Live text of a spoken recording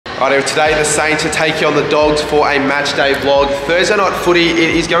Right, today the Saints are taking on the Dogs for a match day vlog. Thursday night footy,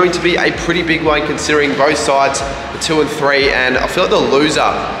 it is going to be a pretty big one considering both sides are 2 and 3, and I feel like the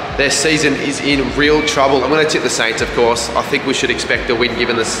loser, their season is in real trouble. I'm going to tip the Saints, of course. I think we should expect a win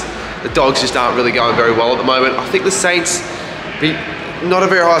given this. The Dogs just aren't really going very well at the moment. I think the Saints, not a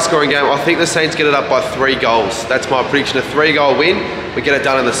very high scoring game. I think the Saints get it up by 3 goals. That's my prediction, a 3-goal win. We get it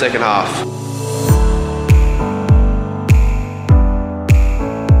done in the second half.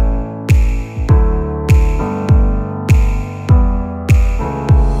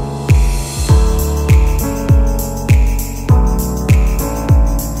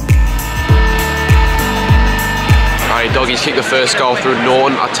 Doggies kicked the first goal through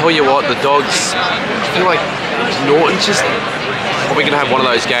Norton. I tell you what, the Dogs, I feel like Norton's just probably going to have one of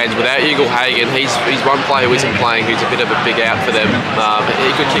those games without Eagle Hagan. He's one player who isn't playing, who's a bit of a big out for them.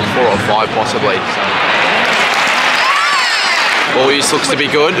 He could kick 4 or 5 possibly. Ball use looks to be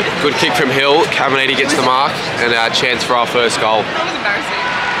good. Good kick from Hill. Caminiti gets the mark and a chance for our first goal. That was embarrassing.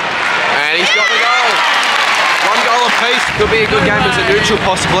 And he's got the goal. 1 goal apiece. Could be a good game as a neutral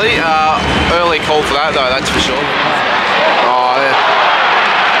possibly. Early call for that though, that's for sure. Oh, they're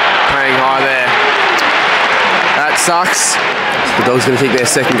playing high there. That sucks. The Dogs going to kick their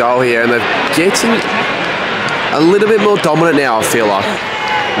second goal here, and they're getting a little bit more dominant now, I feel like.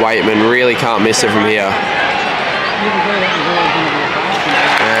 Waitman really can't miss it from here.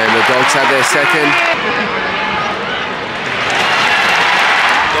 And the Dogs have their second.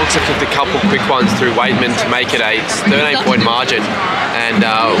 Dogs have kicked a couple quick ones through Waitman to make it a 13-point margin, and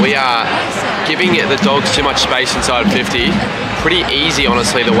we are giving the Dogs too much space inside 50. Pretty easy,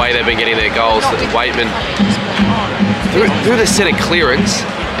 honestly, the way they've been getting their goals. Waitman through the centre clearance,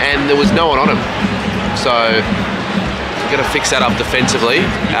 and there was no one on him. So we've got to fix that up defensively.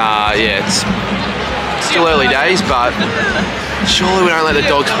 Yeah, it's still early days, but surely we don't let the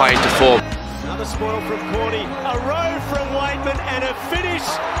Dogs play into form. Another spoil from Cordy, a row from Waitman, and a finish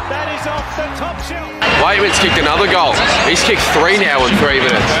that is off the top shelf. Waitman's kicked another goal. He's kicked 3 now in 3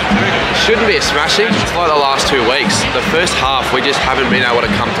 minutes. Shouldn't be a smashing. It's like the last 2 weeks. The first half we just haven't been able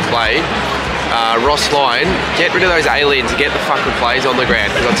to come to play. Ross Lyon, get rid of those aliens and get the fucking plays on the ground,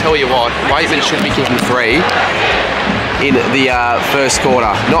 because I'll tell you what, Waitman should be kicking 3 in the first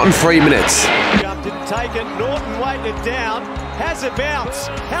quarter, not in 3 minutes. Didn't take it, Norton weighted down, has a bounce.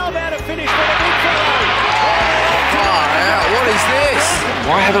 How about a finish for the big fellow? What is this?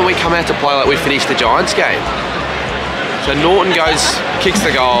 Why haven't we come out to play like we finished the Giants game? So Norton kicks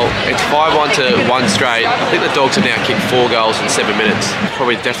the goal, it's 5-1 to 1 straight. I think the Dogs have now kicked 4 goals in 7 minutes.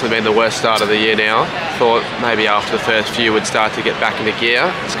 Probably definitely been the worst start of the year now. Thought maybe after the first few would start to get back into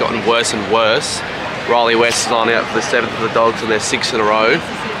gear. It's gotten worse and worse. Riley West is lining out for the 7th for the Dogs, and they're 6 in a row.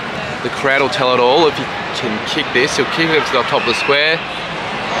 The crowd will tell it all. If he can kick this, he'll kick it to the top of the square.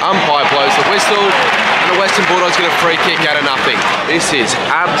 Umpire blows the whistle, and the Western Bulldogs get a free kick out of nothing. This is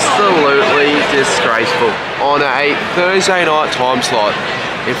absolutely disgraceful. On a Thursday night time slot,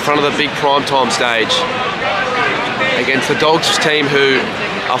 in front of the big prime time stage, against the Dogs team who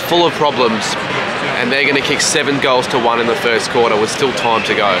are full of problems, and they're going to kick 7 goals to 1 in the first quarter with still time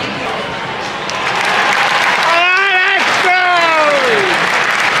to go.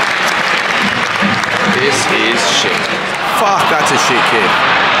 This is shit. Fuck, that's a shit kick.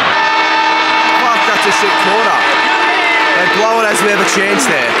 Fuck, that's a shit quarter. They blow it as we have a chance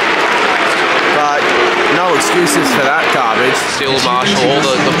there. But no excuses for that garbage. Still marshal all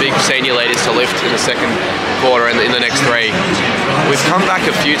the big senior leaders to lift in the second quarter and in the next 3. We've come back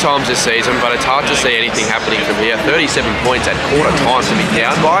a few times this season, but it's hard to see anything happening from here. 37 points at quarter time to be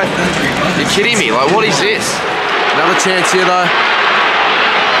down by. You're kidding me, like what is this? Another chance here though.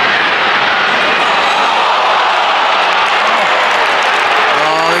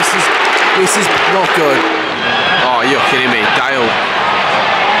 This is not good. Oh, you're kidding me, Dale.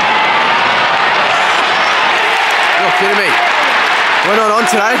 You're kidding me. We're not on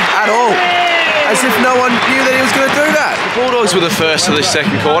today at all. As if no one knew that he was going to do that. The Bulldogs were the first of the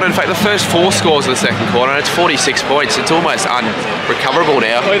second quarter. In fact, the first 4 scores of the second quarter, and it's 46 points. It's almost unrecoverable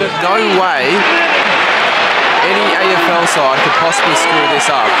now. No way any AFL side could possibly screw this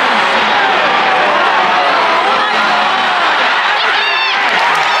up.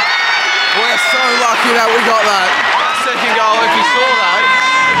 We're so lucky that we got that. Second goal, if you saw that,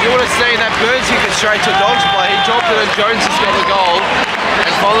 you would have seen that Burns kicked it straight to Dogs play. He dropped it and Jones has got the goal.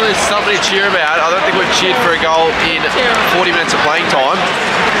 And finally there's something to cheer about. I don't think we've cheered for a goal in 40 minutes of playing time.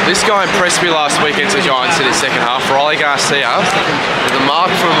 This guy impressed me last week against the Giants in his second half. Riley Garcia, with a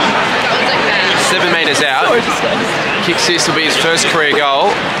mark from 7 metres out. Kicks this will be his first career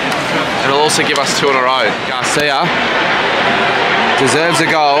goal. And it'll also give us 2 in a row. Garcia Deserves a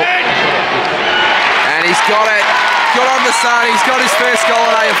goal. And he's got it. Good on the son. He's got his first goal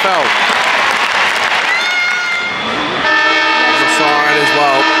in AFL. The siren as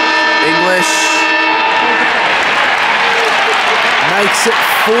well. English makes it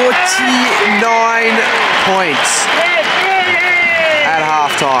 49 points at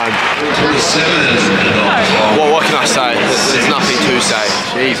halftime. Well, what can I say? There's nothing to say.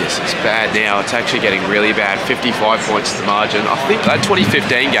 Jesus, it's bad now. It's actually getting really bad. 55 points to the margin. I think that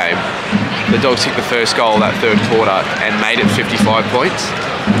 2015 game, the Dogs kicked the first goal that third quarter and made it 55 points.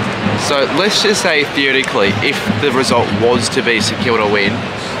 So let's just say theoretically, if the result was to be St Kilda win,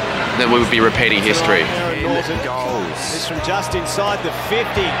 then we would be repeating history. Goals. It's from just inside the 50.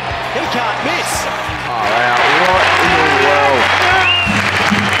 He can't miss. Oh, wow. What in the world?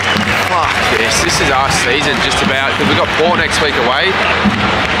 Fuck this. This is our season just about, because we've got Port next week away.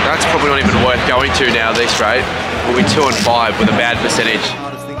 That's probably not even worth going to now this rate. We'll be 2 and 5 with a bad percentage.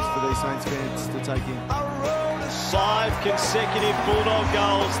 Hardest things for these Saints fans to take in. 5 consecutive Bulldog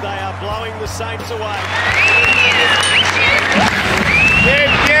goals. They are blowing the Saints away.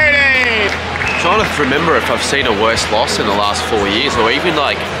 I'm trying to remember if I've seen a worse loss in the last 4 years, or even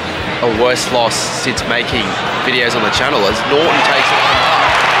like a worse loss since making videos on the channel, as Norton takes it on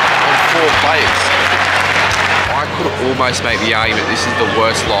 4 players. I could almost make the argument this is the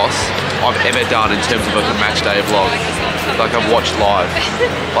worst loss I've ever done in terms of like a match day vlog. Like I've watched live.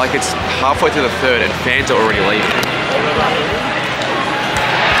 Like it's halfway through the third and fans are already leaving.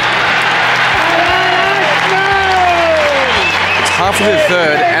 Halfway through the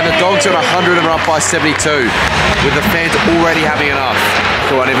third, and the Dogs are at 100 and up by 72, with the fans already having enough.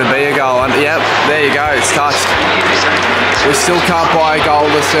 It won't even be a goal. And yep, there you go, it's touched. We still can't buy a goal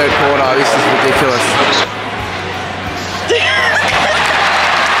in the third quarter. This is ridiculous.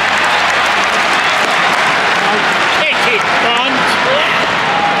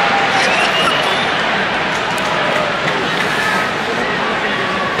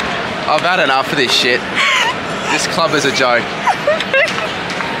 I've had enough of this shit. This club is a joke.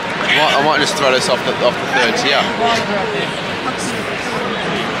 I might just throw this off the thirds here.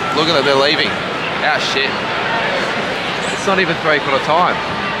 Look at it, they're leaving. Ah, shit. It's not even 3/4 time.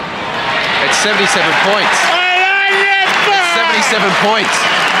 It's 77 points. It's 77 points.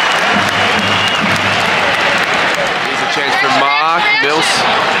 Here's a chance for Mark Mills.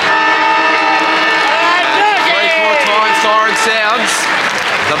 And 3/4 time, siren sounds.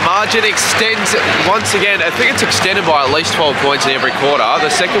 The margin extends once again. I think it's extended by at least 12 points in every quarter. The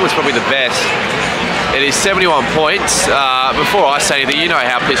second was probably the best. It is 71 points. Before I say anything, you know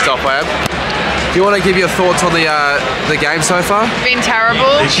how pissed off I am. Do you want to give your thoughts on the game so far? Been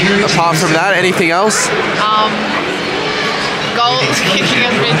terrible. Apart from that, anything else? Goals kicking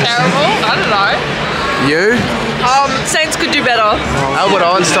has been terrible. I don't know. You? Saints could do better. Albert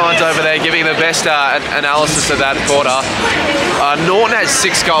Einstein's over there giving the best analysis of that quarter. Norton has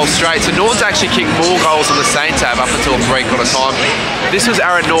 6 goals straight, so Norton's actually kicked more goals than the Saints have up until 3/4 time. This was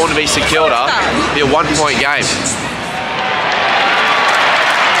Aaron Norton v St Kilda, be a 1-point game.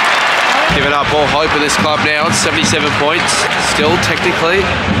 Giving up all hope of this club now, 77 points. Still technically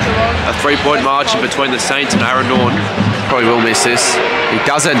a 3-point margin between the Saints and Aaron Norton. Probably will miss this. He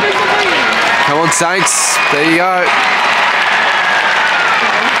doesn't. Come on, Saints. There you go.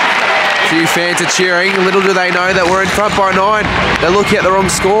 A few fans are cheering. Little do they know that we're in front by 9. They're looking at the wrong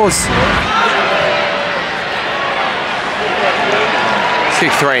scores. Let's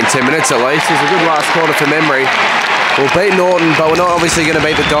kick 3 in 10 minutes at least. It's a good last quarter for memory. We'll beat Norton, but we're not obviously going to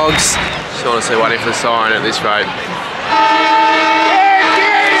beat the Dogs. Just honestly waiting for the siren at this rate.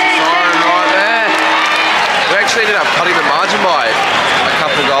 Siren right there. We actually ended up cutting the margin by a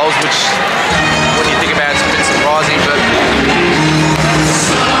couple goals, which, when you think about it, it's a bit surprising, but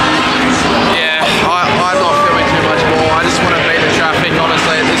yeah, I'm not feeling too much more. I just want to beat the traffic,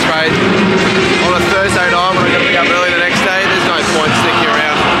 honestly, at this rate. On a Thursday night, when I'm going to be up early the next day, there's no point sticking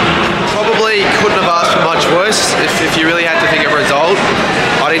around. Probably couldn't have asked for much worse if you really had to think of a result.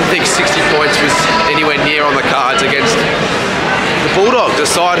 I didn't think 60 points was anywhere near on the cards against the Bulldogs, a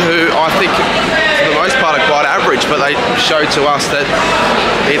side who I think for the most part are quite average, but they showed to us that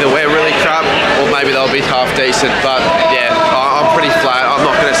either we're really crap or maybe they'll be half decent. But yeah, I'm pretty flat. I'm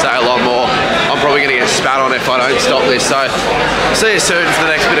not going to say a lot more. I'm probably going to get spat on if I don't stop this. So see you soon for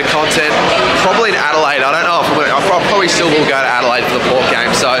the next bit of content. Probably in Adelaide. I don't know if I probably still will go to Adelaide for the Port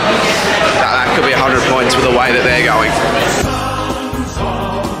game. So that could be 100 points with the way that they're going.